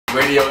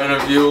radio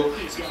interview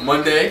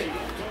Monday.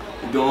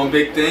 We're doing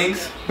big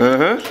things.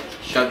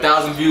 Got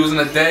 1,000 views in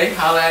a day.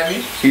 Holla at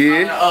me.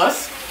 Yeah. Holla at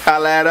us.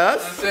 Holla at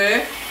us. You know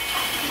what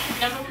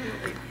I'm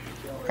saying?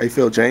 How you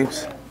feel,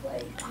 James?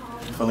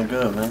 Feeling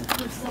good, man.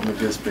 I'm in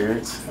good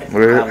spirits.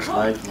 Word. College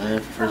life,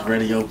 man. First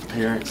radio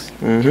appearance.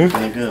 Mm-hmm.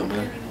 Feeling good,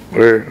 man.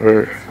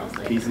 Word.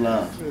 Peace,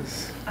 love.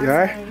 You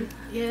alright?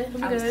 Yeah,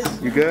 I'm good.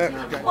 You good?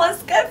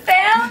 What's good,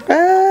 fam?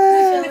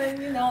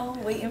 Chilling, you know,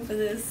 waiting for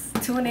this.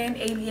 Tune in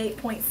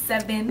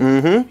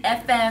 88.7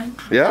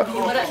 FM. Yep.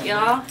 What up,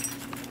 y'all?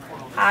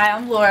 Hi,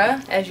 I'm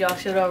Laura, as y'all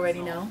should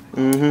already know.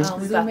 We about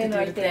to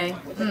do the thing.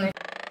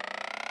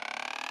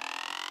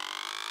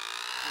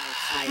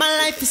 My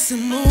life is a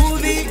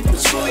movie,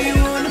 show you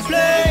wanna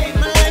play.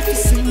 My life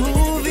is a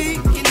movie,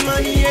 get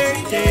money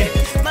every day.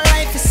 My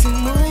life is a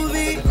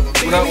movie.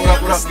 What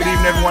up? Good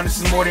evening, everyone.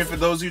 This is Morty. For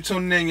those of you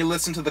tuning in, you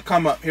listen to The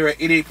Come Up here at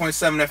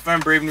 88.7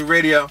 FM, Brave New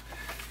Radio.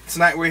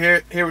 Tonight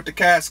we're here with the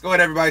cast. Go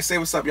ahead, everybody. Say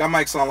what's up. Y'all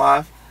mics on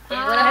live. Hey,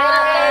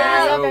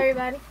 what up,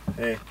 everybody?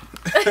 Hey.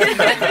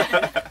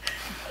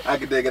 I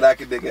can dig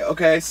it.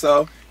 Okay,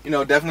 so,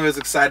 definitely was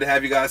excited to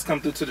have you guys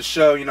come through to the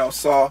show.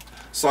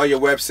 Saw your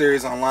web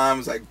series online.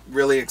 Was like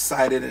really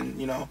excited, and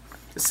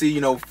to see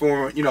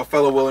former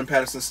fellow William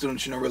Patterson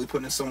students really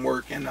putting in some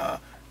work and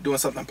doing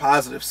something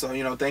positive. So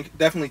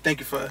definitely thank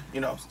you for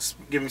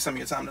giving me some of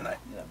your time tonight.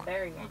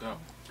 Very well.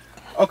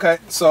 Okay,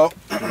 so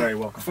You're very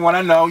welcome. from what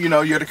I know,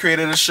 you're the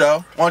creator of the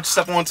show. Why don't you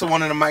step onto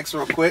one of the mics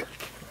real quick?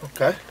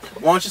 Okay.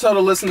 Why don't you tell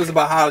the listeners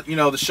about how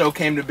the show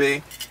came to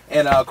be,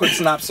 and a quick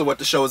synopsis of what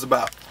the show is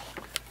about.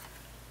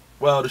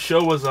 Well, the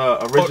show was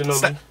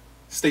originally...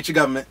 State your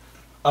government.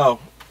 Oh,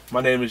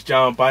 my name is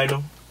John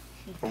Bynum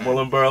from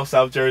Willingboro,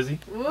 South Jersey,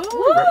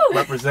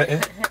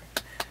 representing.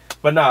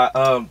 But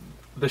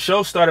the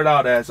show started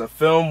out as a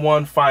Film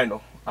 1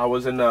 final. I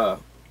was in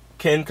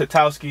Ken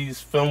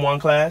Katowski's Film 1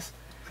 class.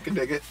 I can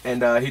dig it.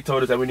 And he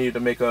told us that we needed to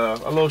make a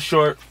little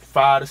short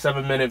 5 to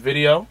 7 minute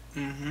video.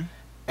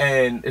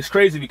 And it's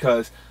crazy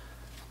because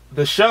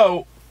the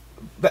show,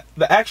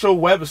 the actual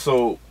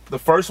webisode, the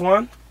first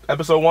one,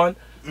 episode 1,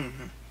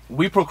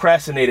 we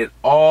procrastinated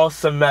all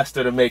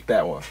semester to make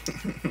that one.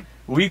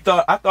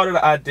 I thought of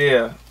the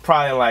idea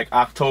probably in like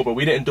October.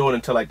 We didn't do it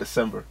until like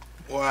December.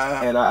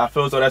 Wow. And I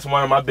feel as though that's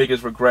one of my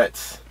biggest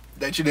regrets.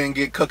 That you didn't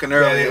get cooking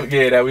earlier.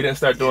 Yeah, that we didn't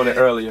start doing it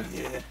earlier.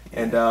 Yeah.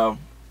 And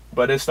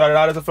but it started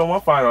out as a Film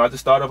 1 final. I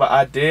just thought of an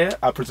idea.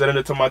 I presented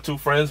it to my two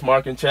friends,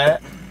 Mark and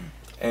Chad,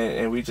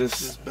 and we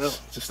just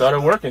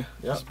started working.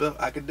 Yeah.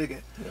 I could dig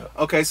it. Yeah.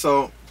 Okay,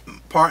 so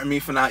pardon me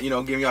for not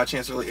giving y'all a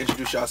chance to really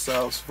introduce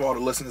yourselves for all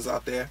the listeners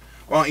out there.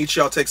 Why don't each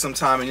y'all take some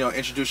time and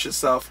introduce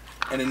yourself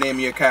and the name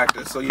of your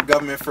characters. So your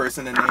government first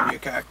and the name of your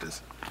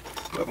characters.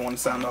 Whoever want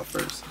to sound off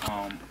first.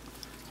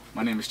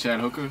 My name is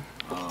Chad Hooker,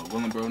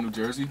 Willingboro, New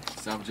Jersey,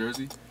 South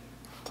Jersey.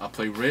 I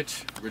play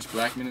Rich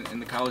Blackman in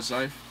the college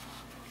life.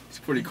 He's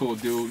a pretty cool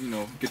dude,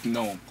 get to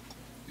know him.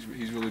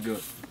 He's really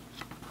good.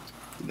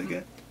 Dig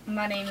it.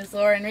 My name is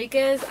Laura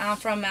Enriquez. I'm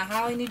from Mount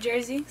Holly, New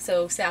Jersey,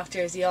 so South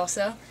Jersey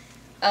also.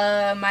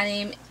 My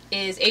name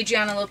is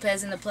Adriana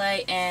Lopez in the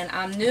play, and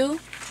I'm new,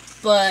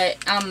 but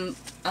I'm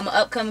an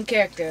upcoming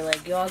character.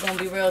 Like, y'all gonna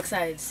be real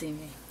excited to see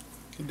me.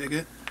 You dig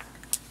it?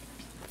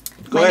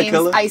 My name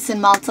is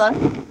Ison Malta.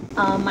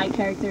 My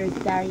character is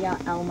Daria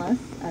Elmas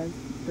as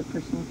the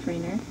personal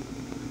trainer.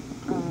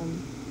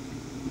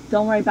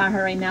 Don't worry about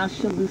her right now.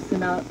 She'll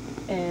loosen up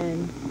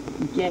and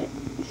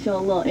show a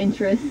little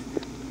interest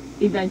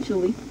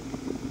eventually.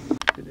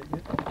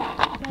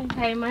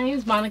 Hey, my name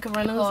is Monica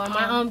Reynolds.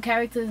 My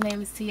character's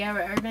name is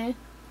Tiara Irvin.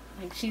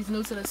 Like, she's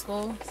new to the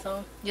school,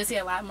 so you'll see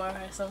a lot more of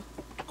her. So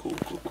cool.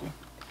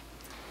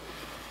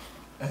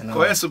 And,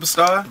 go ahead,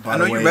 superstar. I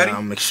know you're ready.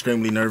 I'm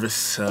extremely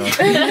nervous,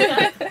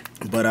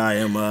 but I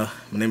am. My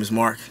name is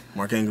Mark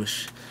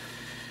English,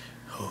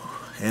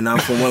 and I'm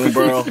from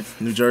Willingboro,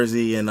 New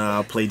Jersey, and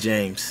I play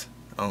James.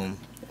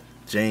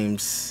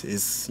 James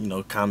is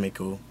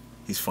comical.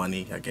 He's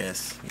funny, I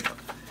guess.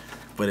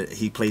 But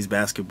he plays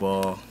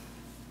basketball.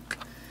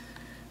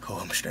 Oh,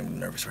 I'm extremely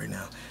nervous right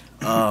now.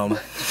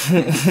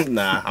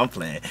 Nah, I'm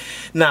playing.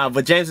 Nah,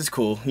 but James is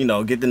cool.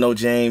 Get to know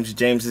James.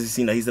 James is,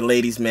 he's the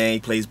ladies' man. He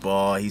plays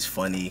ball. He's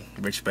funny.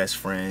 Rich best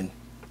friend.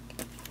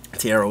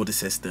 Tiara older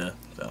sister.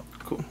 So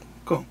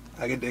cool.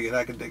 I can dig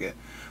it.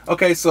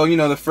 Okay, so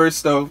the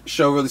first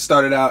show really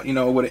started out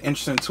with an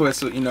interesting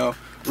twist with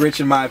Rich,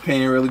 in my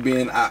opinion, really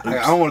being I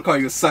don't want to call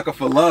you a sucker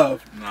for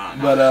love,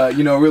 but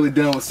really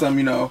dealing with some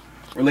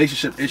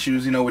relationship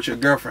issues with your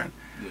girlfriend.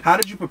 Yeah. How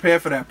did you prepare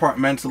for that part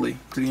mentally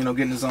to get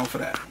in the zone for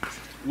that?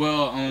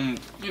 Well,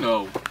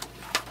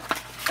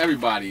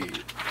 everybody,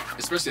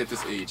 especially at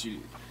this age,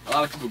 a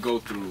lot of people go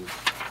through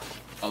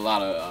a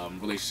lot of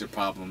relationship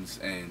problems,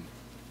 and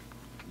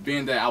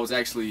being that I was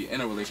actually in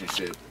a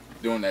relationship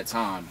during that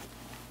time,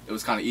 it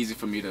was kind of easy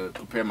for me to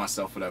prepare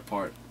myself for that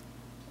part,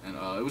 and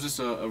it was just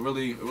a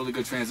really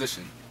good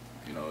transition.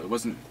 It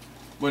wasn't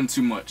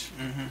too much.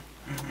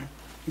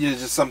 Yeah,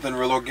 just something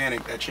real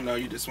organic that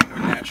you just went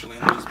with naturally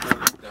and just built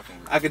it.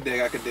 Definitely. I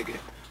could dig it.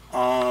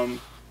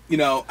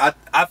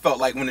 I felt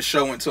like when the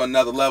show went to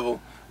another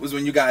level, was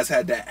when you guys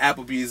had that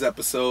Applebee's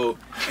episode,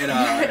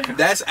 and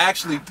that's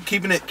actually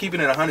keeping it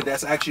 100.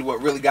 That's actually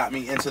what really got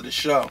me into the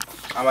show.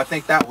 I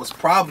think that was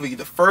probably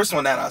the first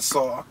one that I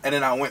saw, and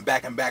then I went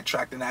back and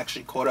backtracked and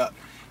actually caught up.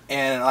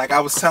 And like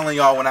I was telling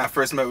y'all when I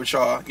first met with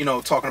y'all, you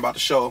know, talking about the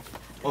show.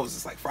 What was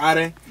this, like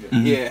Friday?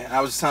 Mm-hmm. Yeah,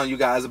 I was telling you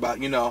guys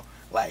about, you know,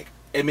 like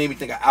it made me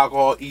think of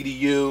alcohol,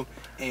 EDU,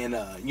 and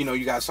you know,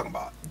 you guys talking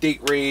about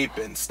date rape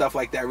and stuff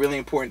like that. Really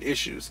important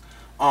issues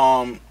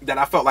that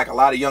I felt like a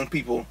lot of young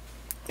people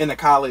in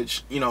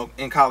college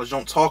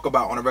don't talk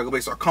about on a regular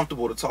basis, are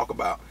comfortable to talk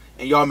about.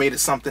 And y'all made it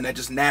something that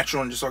just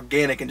natural and just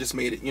organic, and just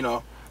made it, you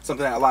know,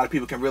 something that a lot of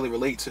people can really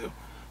relate to.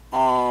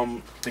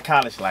 The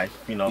college life,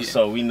 you know,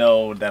 so we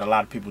know that a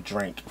lot of people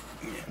drink,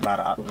 a lot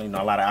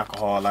of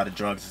alcohol, a lot of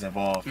drugs is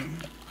involved.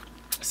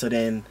 So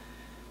then,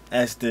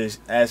 as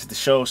the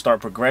show start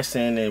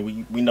progressing,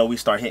 and we know we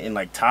start hitting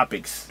like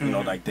topics, you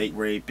know, like date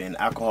rape and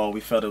alcohol,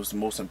 we felt it was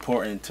most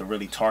important to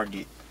really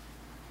target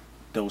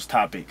those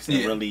topics and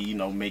really, you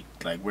know, make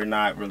like, we're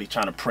not really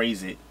trying to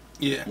praise it,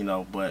 you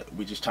know, but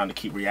we're just trying to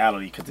keep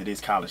reality because it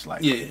is college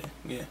life. Yeah,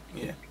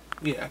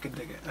 I could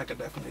dig it. I could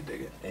definitely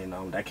dig it.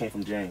 And that came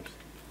from James.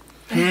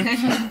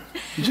 And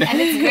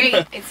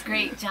it's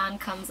great. John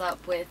comes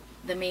up with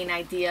the main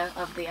idea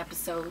of the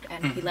episode,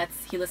 and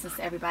he listens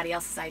to everybody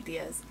else's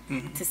ideas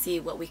to see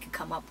what we could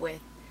come up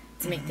with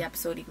to make the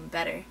episode even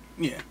better.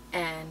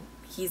 And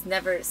he's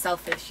never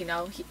selfish, you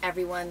know.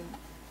 Everyone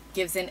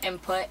gives in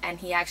input, and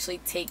he actually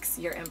takes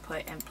your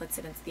input and puts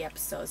it into the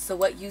episode. So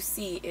what you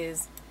see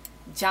is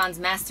John's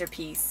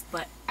masterpiece,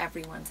 but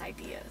everyone's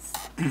ideas.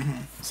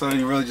 So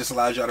it really just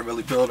allows y'all to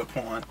really build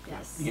upon.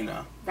 Yes. You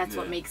know. That's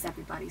what makes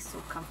everybody so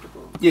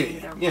comfortable.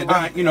 Yeah.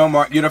 You know,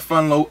 Mark, you're the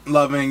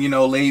fun-loving, you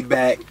know,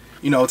 laid-back,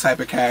 you know, type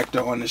of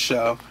character on the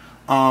show.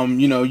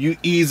 You know, you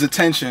ease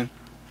attention.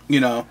 You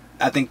know,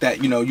 I think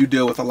that, you know, you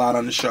deal with a lot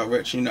on the show,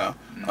 Rich. You know,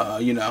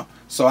 you know.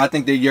 So I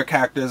think that your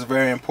character is a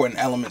very important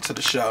element to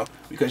the show,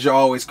 because you're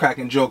always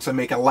cracking jokes and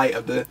making light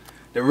of the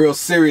real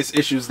serious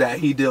issues that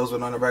he deals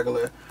with on a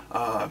regular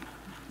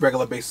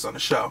basis on the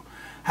show.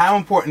 How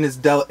important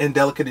and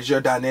delicate is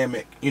your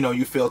dynamic, you know,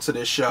 you feel to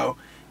this show?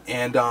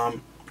 And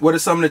what are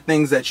some of the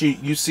things that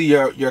you see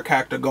your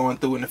character going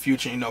through in the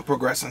future, you know,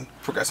 progressing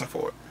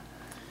forward?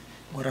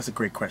 Well, that's a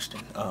great question.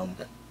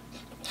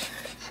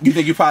 You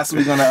think you're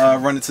possibly gonna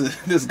run into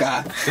this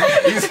guy?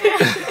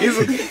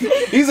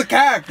 He's a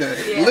character,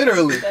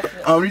 literally.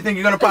 You think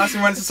you're gonna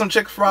possibly run into some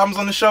chick problems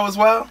on the show as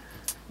well?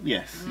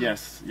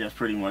 Yes,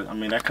 pretty much. I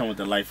mean, that comes with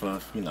the life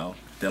of, you know,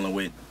 dealing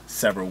with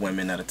several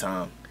women at a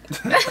time.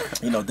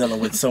 You know, dealing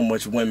with so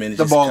much women.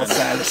 The ball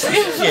side.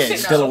 Yeah,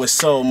 dealing with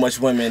so much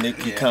women, it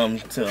can come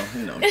to,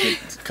 you know,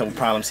 come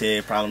problems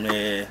here,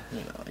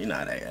 you know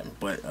how that happens.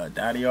 But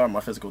Daria, my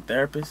physical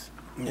therapist.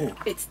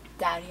 It's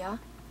Daria.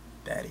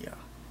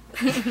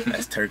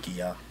 That's turkey,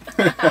 y'all.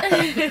 How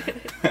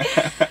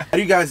do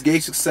you guys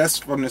gauge success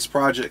from this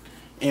project,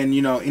 and,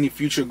 you know, any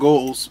future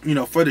goals, you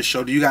know, for the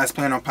show? Do you guys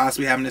plan on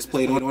possibly having this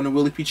played on the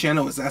Willie P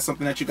channel? Is that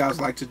something that you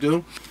guys like to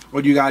do,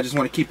 or do you guys just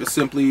want to keep it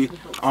simply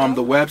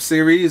the web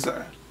series?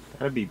 Or?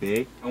 That'd be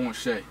big. I want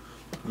Shay.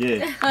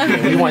 Yeah,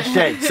 we want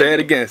Shay. Say it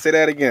again. Say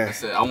that again. I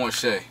said I want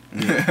Shay.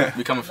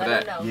 We coming for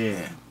that.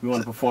 Yeah, we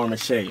want to perform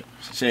as Shay.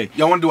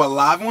 Y'all want to do a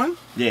live one?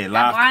 Yeah,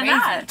 live. Why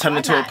not? Turn it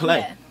into a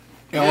play.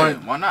 Yeah,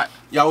 why not?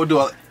 Y'all would do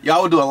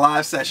a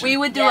live session. We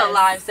would do a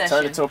live session.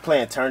 Turn it to a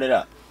play and turn it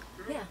up.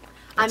 Yeah.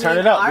 Turn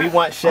it up. We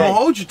want Shay. I'm gonna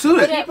hold you to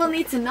it. People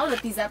need to know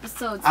that these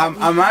episodes. I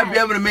might be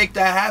able to make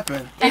that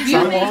happen. If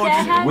you make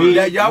that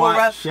happen, Y'all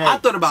want Shay. I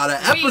thought about an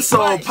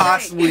episode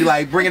possibly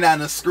like bringing down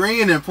the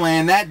screen and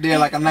playing that there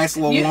like a nice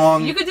little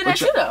long. You could do that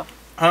too, though.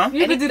 Huh?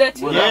 You could do that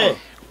too. Yeah.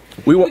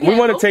 We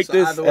want to take So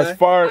this either as way.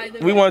 far.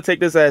 We want to take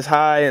this as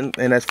high and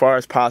as far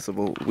as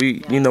possible.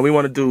 You know, we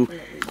want to do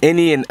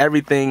any and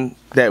everything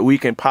that we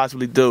can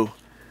possibly do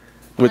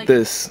with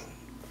this.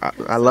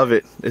 I love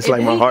it. It's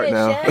like my heart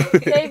now.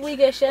 Say if we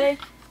get Shay,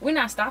 we're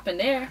not stopping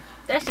there.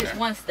 That's just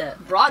one step.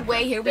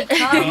 Broadway, here we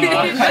come.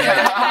 Alright,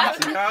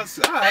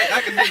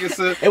 I can dig it,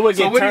 sir. It would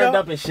get what do turned y'all-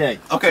 up in Shay.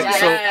 Okay, Yeah,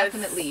 so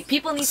definitely.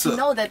 People need to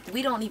know that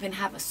we don't even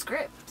have a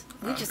script.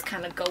 We just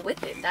kind of go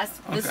with it. That's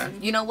this. Okay.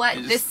 You know what? It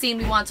just- This scene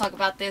we want to talk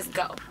about. This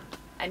go.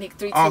 I think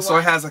 3, 2, so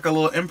 1. it has like a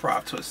little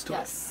improv twist to it.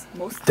 Yes,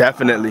 most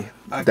Definitely,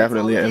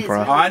 definitely an That's all it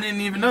is, improv. Oh, I didn't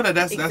even know that.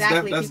 That's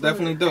Exactly.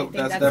 definitely People- dope. I think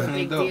That's a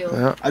definitely big dope. deal.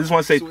 Yeah. I just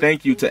want to say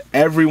thank you to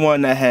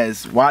everyone that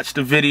has watched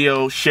the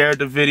video, shared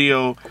the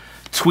video,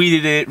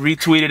 tweeted it,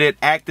 retweeted it,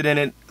 acted in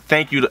it.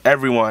 Thank you to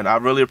everyone. I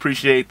really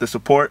appreciate the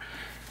support.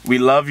 We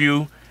love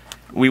you.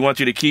 We want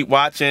you to keep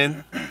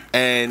watching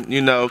and,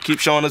 you know, keep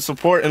showing us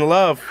support and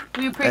love.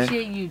 We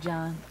appreciate you,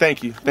 John.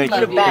 Thank you. Thank you.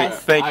 You're the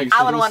best. Thank you.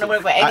 I wouldn't want to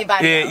work with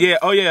anybody else. Yeah.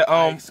 Oh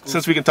yeah.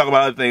 Since we can talk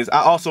about other things,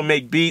 I also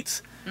make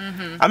beats.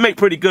 I make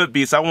pretty good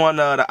beats. I won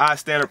the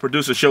iStandard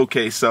Producer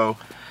Showcase. So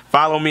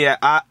follow me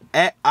at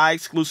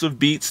iExclusive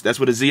Beats. That's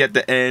with a Z at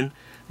the end.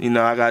 You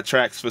know, I got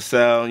tracks for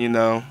sale. You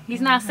know.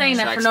 He's not saying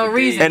that for Tracks no for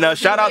reason. And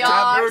shout out to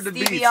I've heard the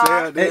beats. Stevie Yeah,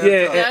 R.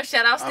 Yeah.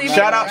 Shout out Stevie.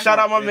 shout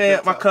out my man,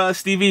 my cousin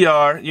Stevie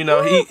R. You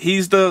know,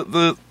 he's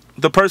the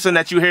the person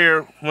that you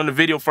hear when the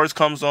video first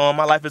comes on.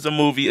 My life is a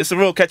movie. It's a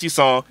real catchy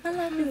song. My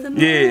life is a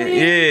movie.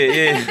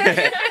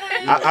 Yeah.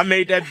 I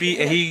made that beat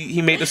and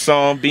he made the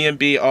song.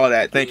 B&B, all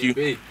that. Thank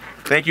you.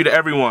 Thank you to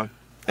everyone.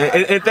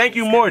 And thank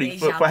you, Morty,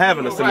 for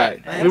having us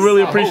tonight. We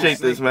really appreciate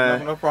this,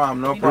 man. No problem,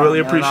 no problem. We really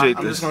appreciate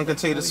I'm this. just going to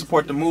continue to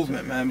support the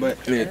movement, man. But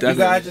Yeah, you definitely.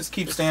 guys just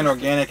keep staying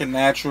organic and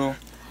natural.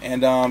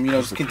 And, you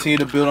know, just continue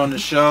to build on the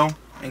show.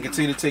 And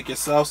continue to take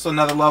yourselves to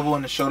another level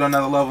and the show to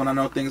another level. And I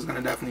know things are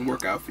going to definitely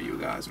work out for you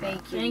guys, man.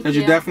 Thank you. Because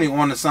you're definitely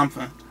on to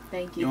something.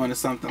 Thank you. You're on to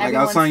something. Like I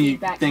Everyone's was telling you,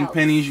 feedback think helps.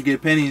 pennies, you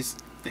get pennies.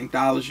 Think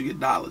dollars, you get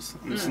dollars.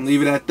 I'm just going to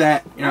leave it at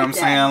that. You know what I'm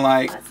saying?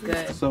 Like, That's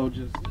good. so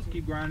just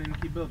keep grinding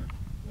and keep building.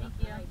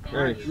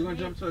 Alright, we're going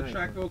to jump to a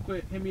track real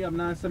quick. Hit me up,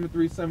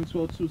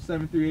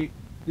 973-712-2738.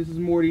 This is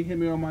Morty. Hit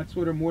me on my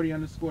Twitter,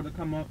 Morty_the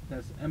come up.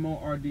 That's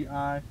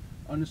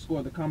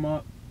MORDI_the come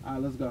up.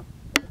 Alright, let's go.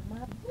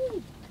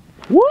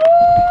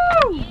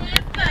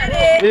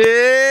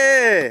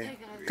 Yeah.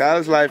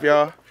 College life,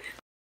 y'all.